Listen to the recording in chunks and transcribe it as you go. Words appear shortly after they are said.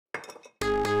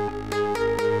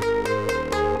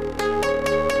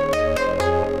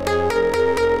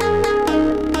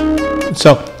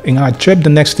So in our trip,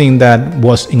 the next thing that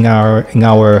was in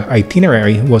our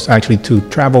itinerary was actually to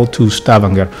travel to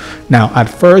Stavanger. Now, at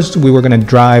first, we were going to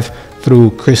drive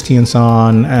through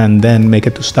Kristiansand and then make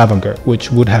it to Stavanger,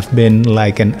 which would have been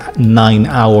like a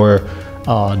 9-hour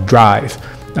drive.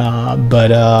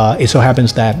 But it so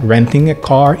happens that renting a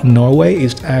car in Norway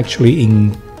is actually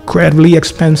incredibly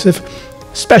expensive,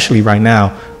 especially right now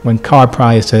when car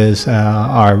prices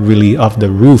are really off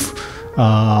the roof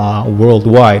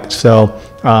worldwide. So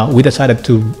we decided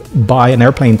to buy an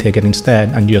airplane ticket instead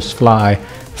and just fly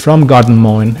from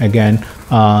Gardermoen again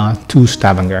to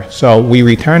Stavanger. So we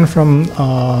returned from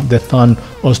the Thun,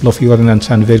 Oslofjorden and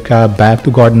Sandvika back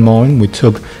to Gardermoen. We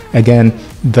took again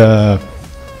the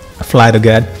flight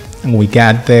again, and we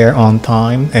got there on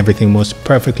time. Everything was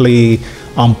perfectly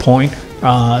on point.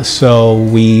 So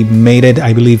we made it.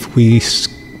 I believe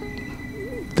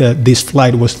this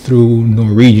flight was through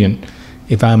Norwegian,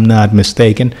 if I'm not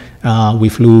mistaken. We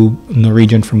flew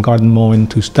Norwegian from Gardermoen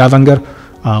to Stavanger.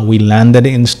 We landed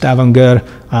in Stavanger.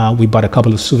 We bought a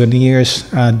couple of souvenirs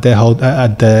at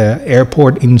the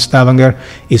airport in Stavanger.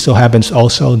 It so happens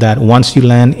also that once you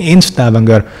land in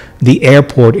Stavanger, the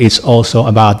airport is also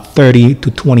about 30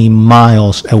 to 20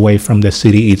 miles away from the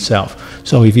city itself.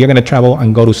 So if you're going to travel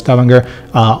and go to Stavanger,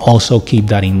 also keep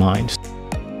that in mind.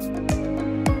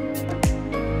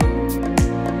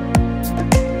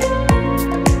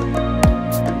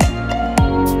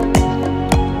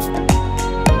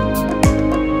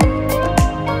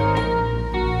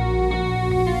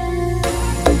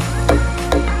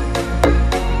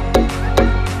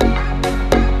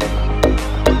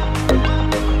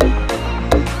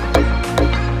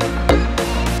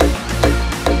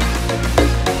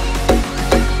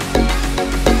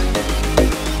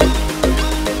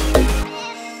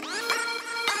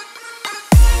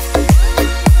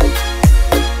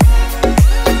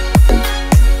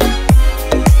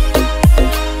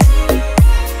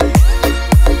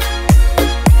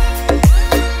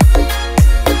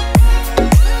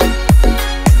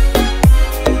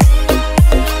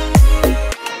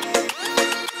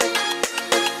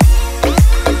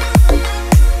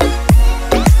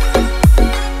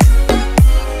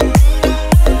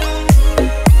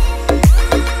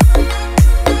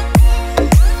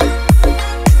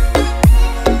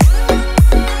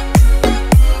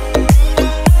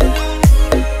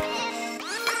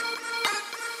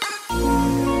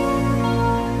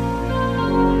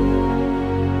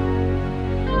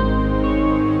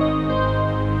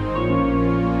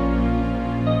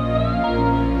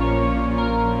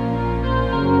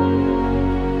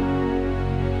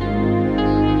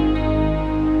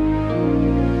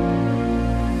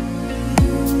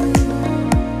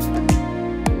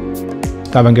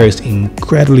 Stavanger is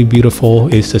incredibly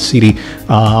beautiful. It's a city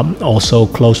also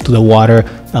close to the water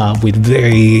with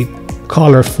very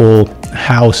colorful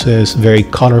houses, very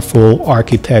colorful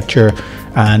architecture,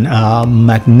 and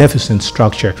magnificent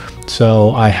structure.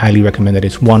 So I highly recommend it.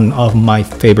 It's one of my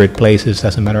favorite places.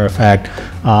 As a matter of fact,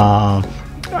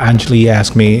 Angeli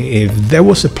asked me if there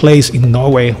was a place in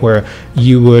Norway where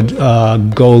you would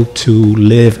go to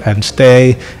live and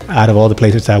stay out of all the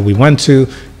places that we went to,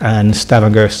 and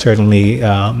Stavanger certainly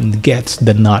gets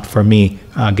the nod for me,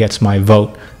 gets my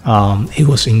vote. It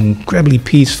was incredibly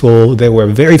peaceful. There were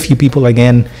very few people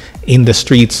again in the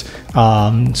streets,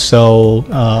 and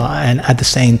at the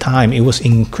same time it was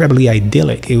incredibly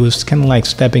idyllic. It was kind of like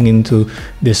stepping into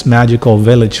this magical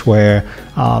village where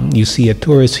you see a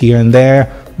tourist here and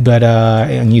there, but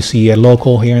and you see a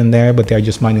local here and there, but they're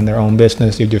just minding their own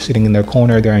business. They're just sitting in their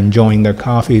corner. They're enjoying their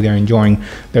coffee. They're enjoying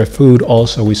their food.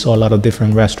 Also, we saw a lot of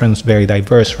different restaurants, very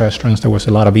diverse restaurants. There was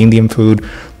a lot of Indian food.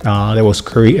 There was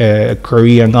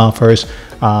Korean offers.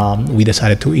 We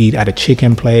decided to eat at a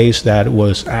chicken place that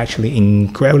was actually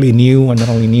incredibly new, and not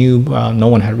only new, no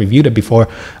one had reviewed it before.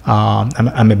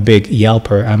 I'm a big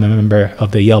Yelper. I'm a member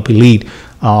of the Yelp Elite.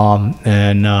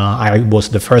 And I was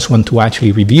the first one to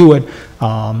actually review it,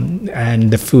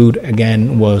 and the food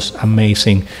again was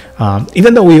amazing,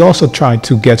 even though we also tried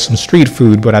to get some street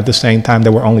food, but at the same time they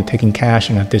were only taking cash,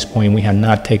 and at this point we had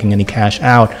not taken any cash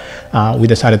out. We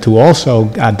decided to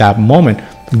also at that moment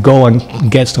go and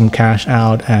get some cash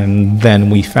out, and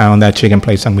then we found that chicken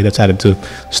place and we decided to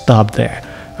stop there.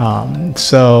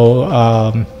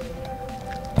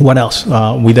 What else?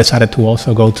 We decided to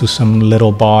also go to some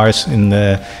little bars in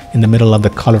the middle of the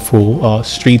colorful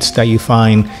streets that you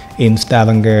find in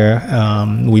Stavanger.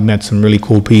 We met some really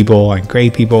cool people and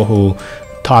great people who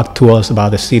talked to us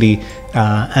about the city,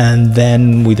 and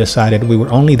then we decided we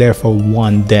were only there for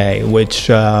one day, which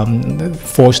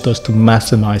forced us to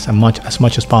maximize as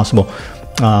much as possible.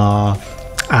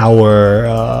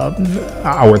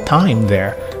 our time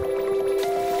there.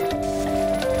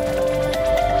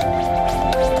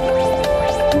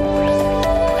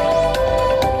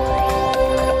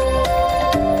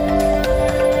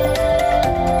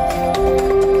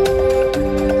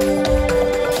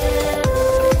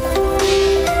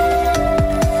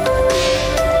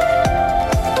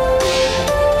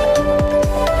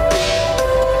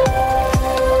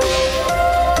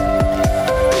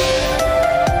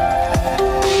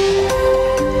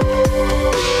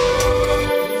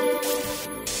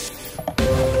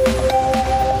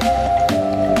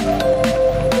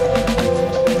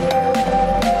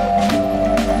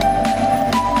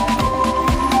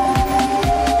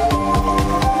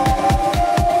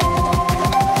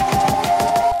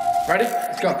 Ready?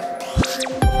 Let's go.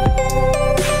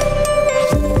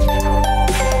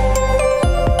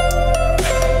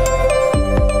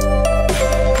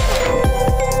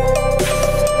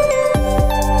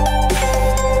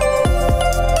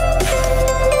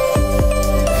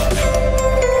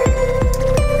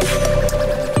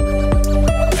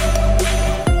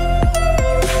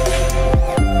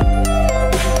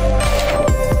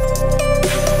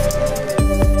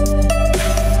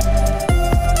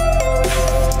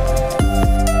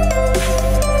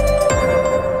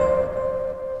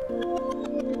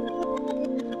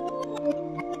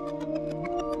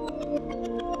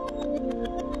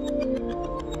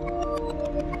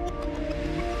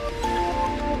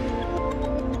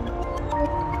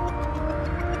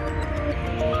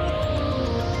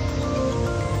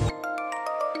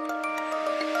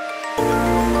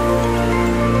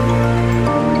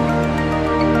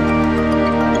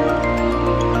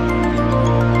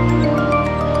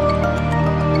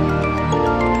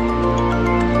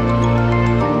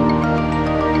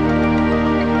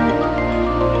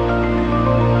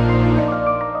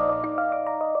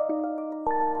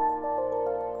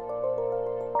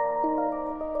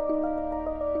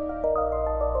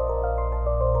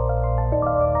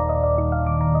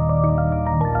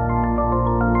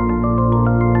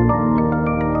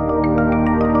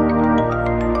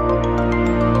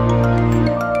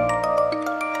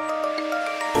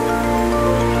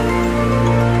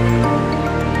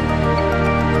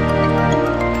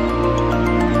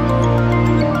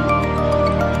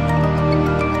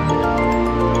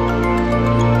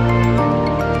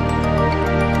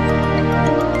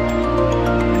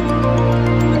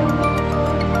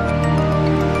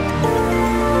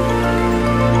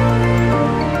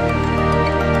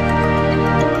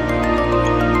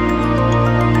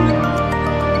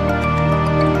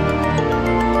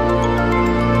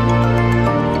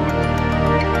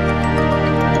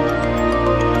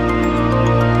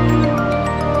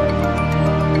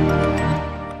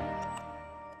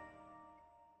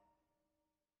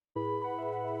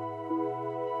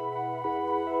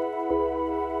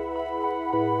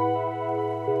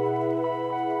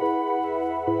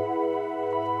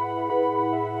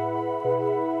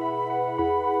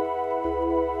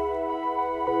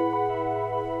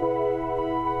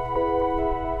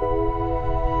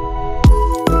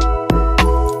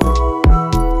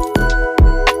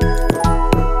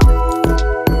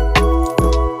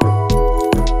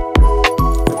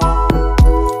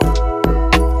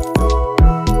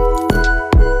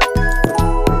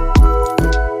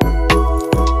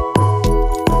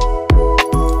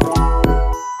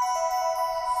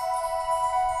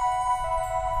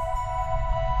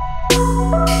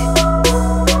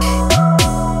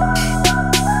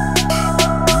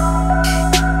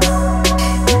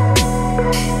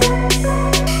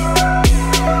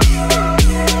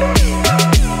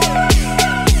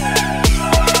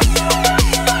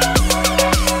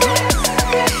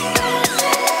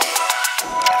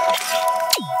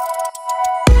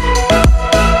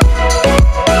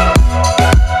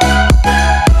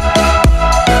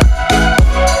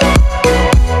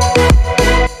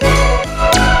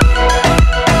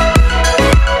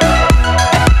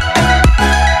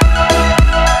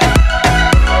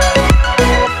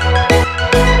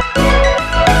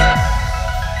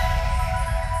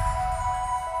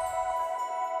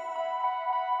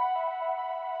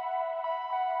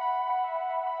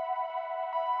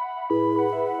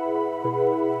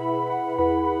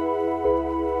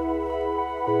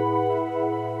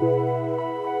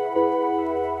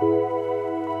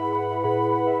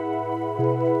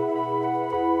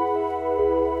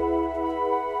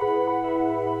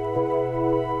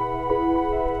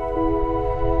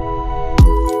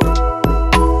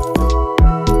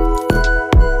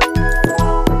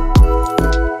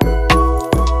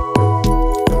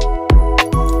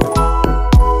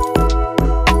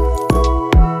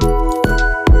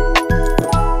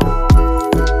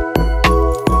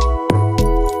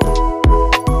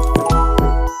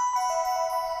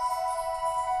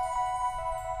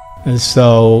 And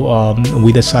so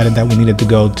we decided that we needed to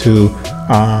go to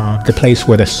the place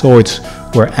where the swords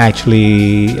were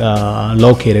actually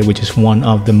located, which is one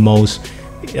of the most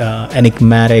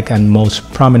enigmatic and most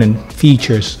prominent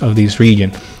features of this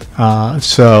region.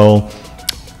 So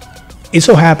it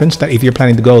so happens that if you're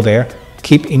planning to go there,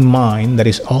 keep in mind that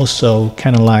it's also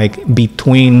kind of like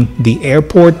between the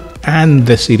airport and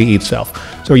the city itself.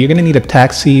 So you're going to need a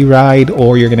taxi ride,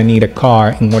 or you're going to need a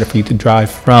car in order for you to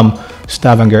drive from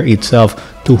Stavanger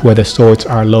itself to where the swords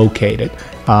are located.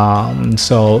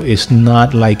 So it's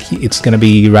not like it's going to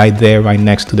be right there, right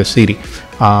next to the city.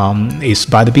 It's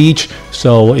by the beach,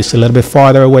 so it's a little bit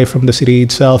farther away from the city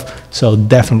itself. So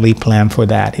definitely plan for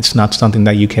that. It's not something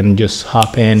that you can just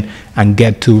hop in and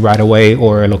get to right away,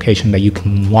 or a location that you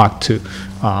can walk to,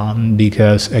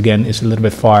 because again, it's a little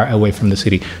bit far away from the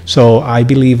city. So I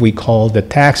believe we called the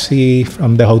taxi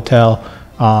from the hotel,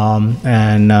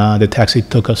 and the taxi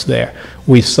took us there.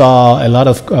 We saw a lot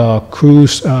of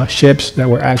cruise ships that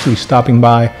were actually stopping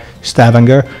by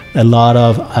Stavanger, a lot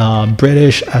of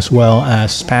British as well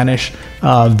as Spanish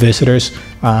visitors.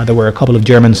 There were a couple of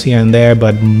Germans here and there,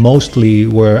 but mostly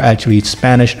were actually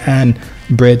Spanish and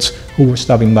Brits who were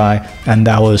stopping by, and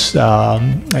that was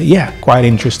yeah, quite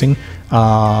interesting.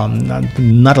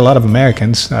 Not a lot of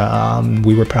Americans.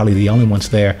 We were probably the only ones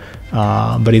there,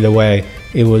 but either way,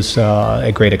 it was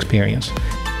a great experience.